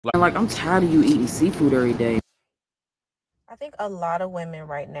Like, I'm tired of you eating seafood every day. I think a lot of women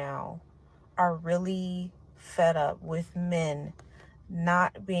right now are really fed up with men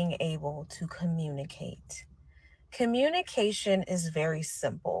not being able to communicate. Communication is very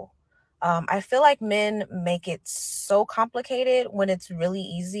simple. I feel like men make it so complicated when it's really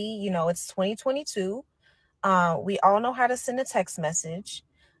easy. It's 2022. We all know how to send a text message.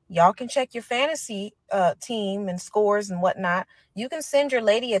 Y'all can check your fantasy team and scores and whatnot. You can send your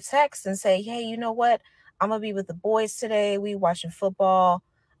lady a text and say, hey, you know what? I'm going to be with the boys today. We watching football.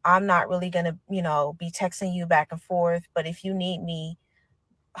 I'm not really going to, be texting you back and forth. But if you need me,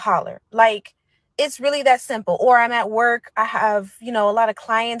 holler. Like, it's really that simple. Or I'm at work. I have, a lot of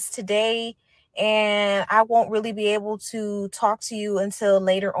clients today and I won't really be able to talk to you until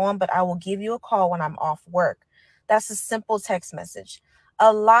later on, but I will give you a call when I'm off work. That's a simple text message.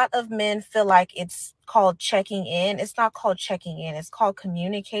 A lot of men feel like it's called checking in. It's not called checking in. It's called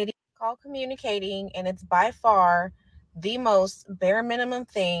communicating. And it's by far the most bare minimum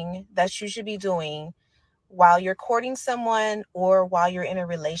thing that you should be doing while you're courting someone or while you're in a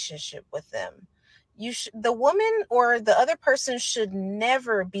relationship with them. The woman or the other person should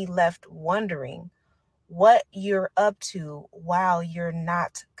never be left wondering what you're up to while you're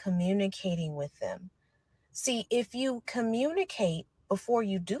not communicating with them. See, if you communicate before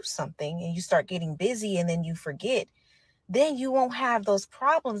you do something and you start getting busy and then you forget, then you won't have those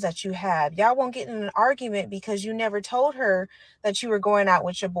problems that you have. Y'all won't get in an argument because you never told her that you were going out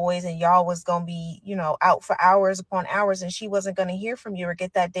with your boys and y'all was going to be, out for hours upon hours and she wasn't going to hear from you or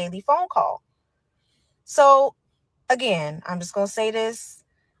get that daily phone call. So again, I'm just going to say this,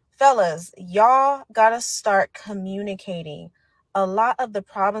 fellas, y'all got to start communicating. A lot of the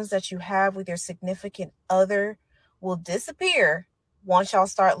problems that you have with your significant other will disappear once y'all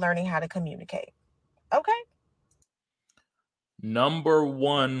start learning how to communicate. Okay? Number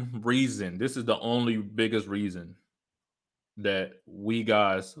one reason, this is the only biggest reason that we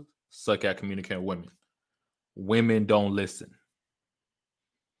guys suck at communicating with women. Women don't listen.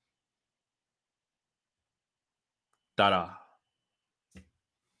 Da-da.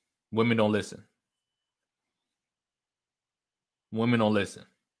 Women don't listen. Women don't listen.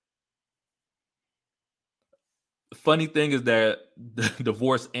 The funny thing is that the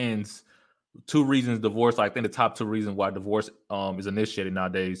divorce ends. Two reasons divorce, I think the top two reasons why divorce is initiated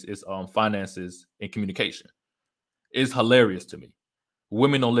nowadays is finances and communication. It's hilarious to me.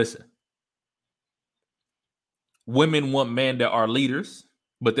 Women don't listen. Women want men that are leaders,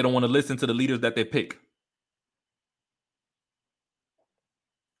 but they don't want to listen to the leaders that they pick.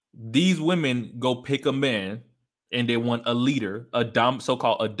 These women go pick a man and they want a leader,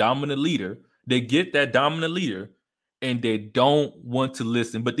 so-called a dominant leader. They get that dominant leader and they don't want to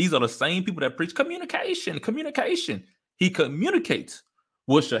listen. But these are the same people that preach communication, communication. He communicates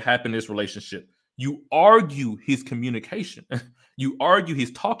what should happen in this relationship. You argue his communication. You argue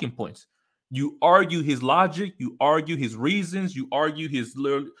his talking points. You argue his logic. You argue his reasons. You argue his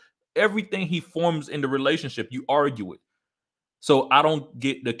everything he forms in the relationship. You argue it. So I don't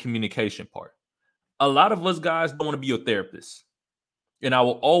get the communication part. A lot of us guys don't want to be your therapist. And I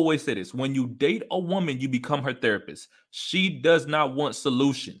will always say this, when you date a woman, you become her therapist. She does not want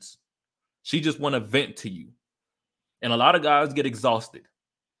solutions. She just want to vent to you. And a lot of guys get exhausted.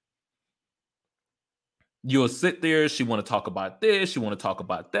 You'll sit there, she want to talk about this, she want to talk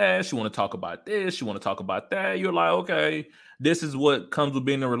about that, she want to talk about this, she want to talk about that. You're like, okay, this is what comes with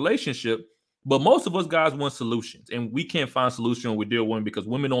being in a relationship. But most of us guys want solutions, and we can't find solution when we deal with women because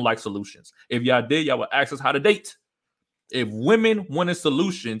women don't like solutions. If y'all did, y'all would ask us how to date. If women wanted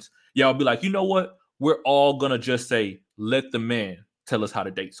solutions, y'all be like, you know what? We're all gonna just say, let the man tell us how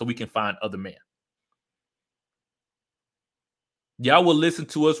to date so we can find other men. Y'all will listen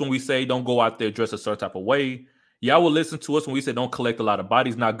to us when we say don't go out there dressed a certain type of way. Y'all will listen to us when we say don't collect a lot of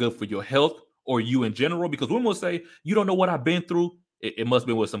bodies, not good for your health or you in general, because women will say, you don't know what I've been through. It must have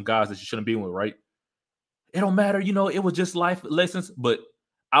been with some guys that you shouldn't be with, right? It don't matter, it was just life lessons, but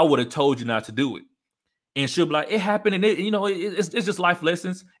I would have told you not to do it. And she'll be like, it happened, and it's just life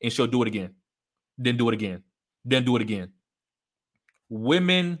lessons, and she'll do it again. Then do it again. Then do it again.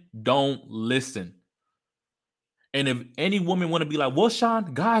 Women don't listen. And if any woman want to be like, well,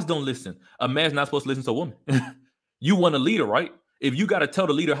 Sean, guys don't listen. A man's not supposed to listen to a woman. You want a leader, right? If you got to tell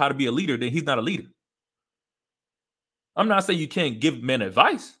the leader how to be a leader, then he's not a leader. I'm not saying you can't give men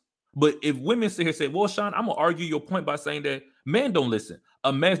advice, but if women sit here and say, well, Sean, I'm going to argue your point by saying that men don't listen.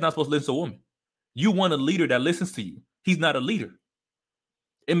 A man's not supposed to listen to a woman. You want a leader that listens to you. He's not a leader.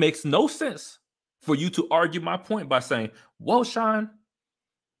 It makes no sense for you to argue my point by saying, well, Sean,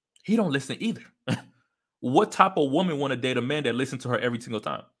 he don't listen either. What type of woman want to date a man that listens to her every single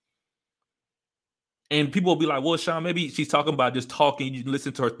time? And people will be like, well, Sean, maybe she's talking about just talking. You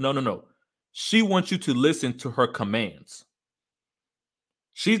listen to her. No, no, no. She wants you to listen to her commands.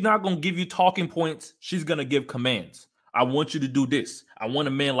 She's not going to give you talking points. She's going to give commands. I want you to do this. I want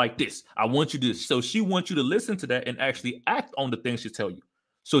a man like this. I want you to. So she wants you to listen to that and actually act on the things she tells you.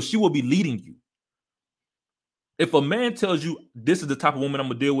 So she will be leading you. If a man tells you, this is the type of woman I'm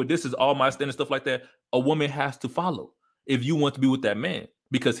going to deal with, this is all my standard, stuff like that, a woman has to follow if you want to be with that man,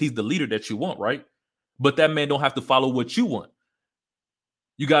 because he's the leader that you want, right? But that man don't have to follow what you want.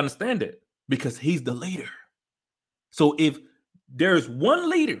 You got to understand that, because he's the leader. So if there's one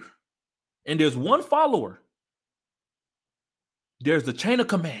leader and there's one follower, there's the chain of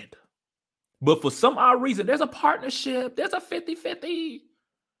command. But for some odd reason, there's a partnership, there's a 50-50,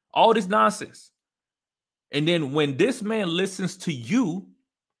 all this nonsense. And then when this man listens to you,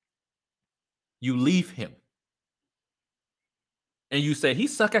 you leave him. And you say, he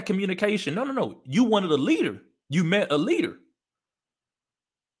suck at communication. No, no, no. You wanted a leader. You met a leader.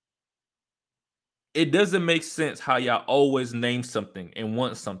 It doesn't make sense how y'all always name something and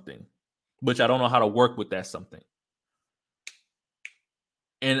want something, but y'all don't know how to work with that something.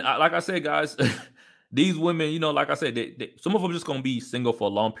 And like I said, guys, these women, you know, like I said, some of them are just going to be single for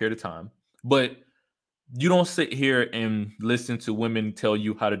a long period of time. But you don't sit here and listen to women tell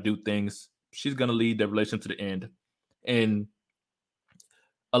you how to do things. She's going to lead the relationship to the end. And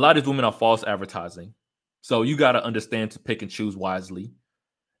a lot of these women are false advertising. So you got to understand to pick and choose wisely.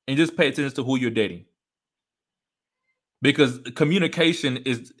 And just pay attention to who you're dating. Because communication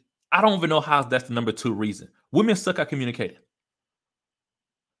is, I don't even know how that's the number 2 reason. Women suck at communicating.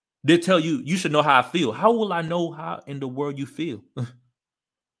 They tell you, you should know how I feel. How will I know how in the world you feel?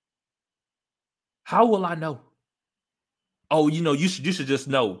 How will I know? Oh, you know, you should just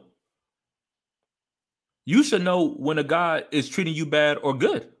know. You should know when a guy is treating you bad or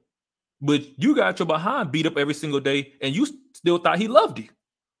good. But you got your behind beat up every single day and you still thought he loved you.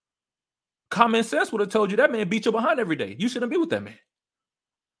 Common sense would have told you that man beat your behind every day. You shouldn't be with that man.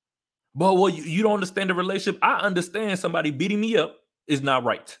 But well, you don't understand the relationship. I understand somebody beating me up is not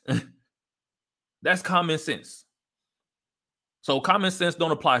right. That's common sense. So common sense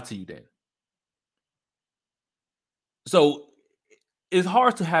don't apply to you then. So it's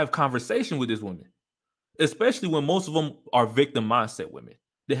hard to have conversation with this woman, especially when most of them are victim mindset women.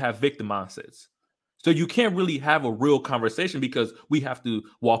 They have victim mindsets. So you can't really have a real conversation because we have to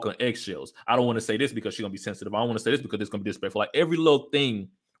walk on eggshells. I don't want to say this because she's going to be sensitive. I don't want to say this because it's going to be disrespectful. Like every little thing,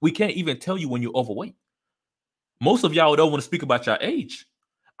 we can't even tell you when you're overweight. Most of y'all don't want to speak about your age.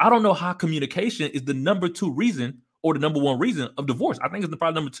 I don't know how communication is the number 2 reason or the number 1 reason of divorce. I think it's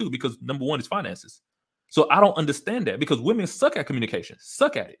probably number 2 because number 1 is finances. So I don't understand that because women suck at communication,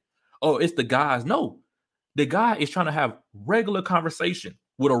 suck at it. Oh, it's the guys. No, the guy is trying to have regular conversation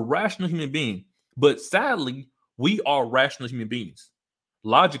with a rational human being. But sadly, we are rational human beings,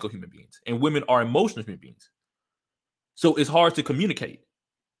 logical human beings, and women are emotional human beings. So it's hard to communicate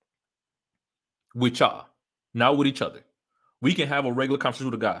with y'all, not with each other. We can have a regular conversation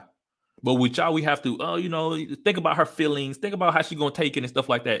with a guy, but with y'all, we have to, you know, think about her feelings, think about how she's going to take it and stuff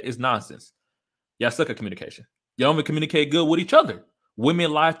like that. It's nonsense. Y'all suck at communication. Y'all don't even communicate good with each other.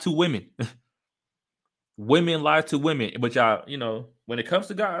 Women lie to women. Women lie to women. But y'all, you know, when it comes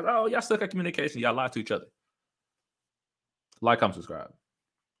to guys, oh, y'all suck at communication. Y'all lie to each other. Like, comment, subscribe.